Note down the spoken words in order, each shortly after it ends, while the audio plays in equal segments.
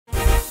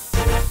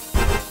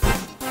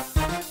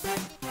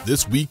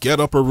This week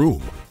at Upper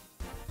Room,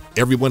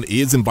 everyone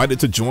is invited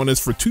to join us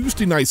for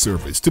Tuesday night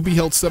service to be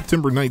held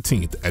September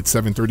 19th at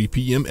 7:30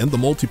 p.m. in the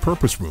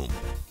Multipurpose Room.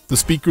 The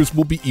speakers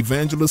will be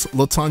Evangelist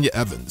LaTanya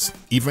Evans,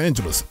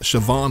 Evangelist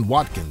Siobhan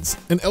Watkins,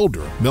 and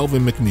Elder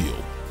Melvin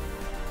McNeil.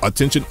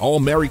 Attention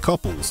all married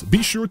couples,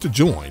 be sure to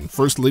join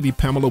First Lady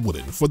Pamela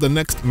Wooden for the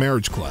next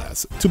marriage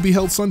class to be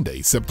held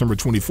Sunday, September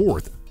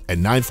 24th at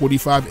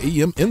 9:45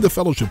 a.m. in the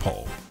Fellowship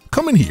Hall.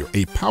 Come and hear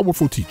a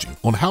powerful teaching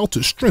on how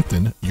to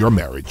strengthen your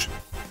marriage.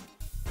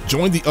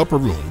 Join the Upper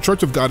Room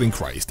Church of God in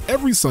Christ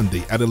every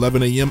Sunday at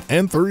 11 a.m.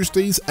 and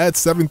Thursdays at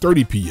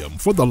 7:30 p.m.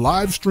 for the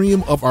live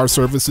stream of our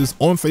services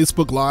on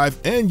Facebook Live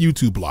and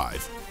YouTube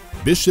Live.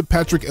 Bishop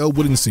Patrick L.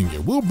 Wooden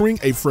Sr. will bring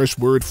a fresh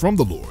word from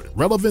the Lord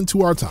relevant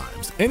to our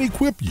times and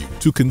equip you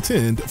to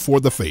contend for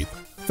the faith.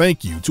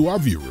 Thank you to our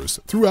viewers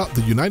throughout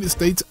the United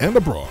States and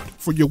abroad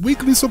for your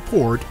weekly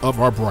support of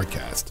our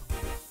broadcast.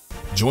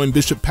 Join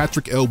Bishop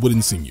Patrick L.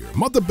 Wooden Sr.,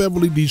 Mother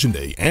Beverly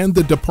DeJournay, and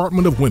the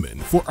Department of Women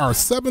for our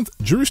 7th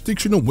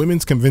Jurisdictional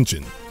Women's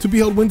Convention to be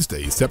held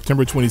Wednesday,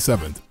 September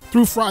 27th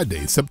through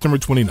Friday, September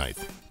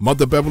 29th.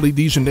 Mother Beverly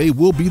DeJournay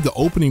will be the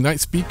opening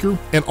night speaker,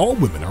 and all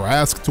women are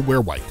asked to wear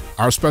white.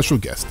 Our special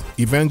guest,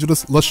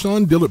 Evangelist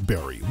LaShawn Dillard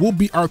Berry, will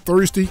be our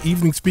Thursday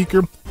evening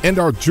speaker, and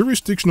our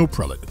jurisdictional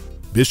prelate,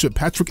 Bishop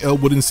Patrick L.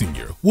 Wooden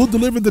Sr., will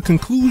deliver the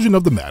conclusion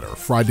of the matter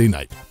Friday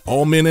night.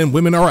 All men and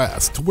women are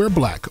asked to wear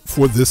black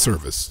for this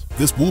service.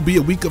 This will be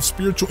a week of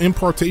spiritual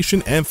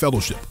impartation and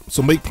fellowship,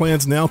 so make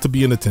plans now to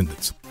be in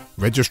attendance.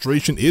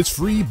 Registration is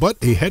free, but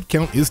a head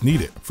count is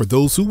needed for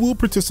those who will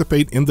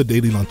participate in the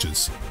daily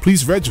lunches.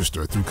 Please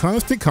register through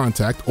Constant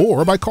Contact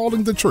or by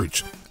calling the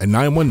church at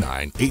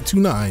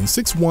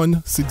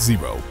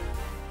 919-829-6160.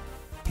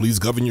 Please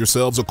govern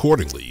yourselves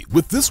accordingly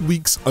with this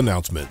week's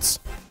announcements.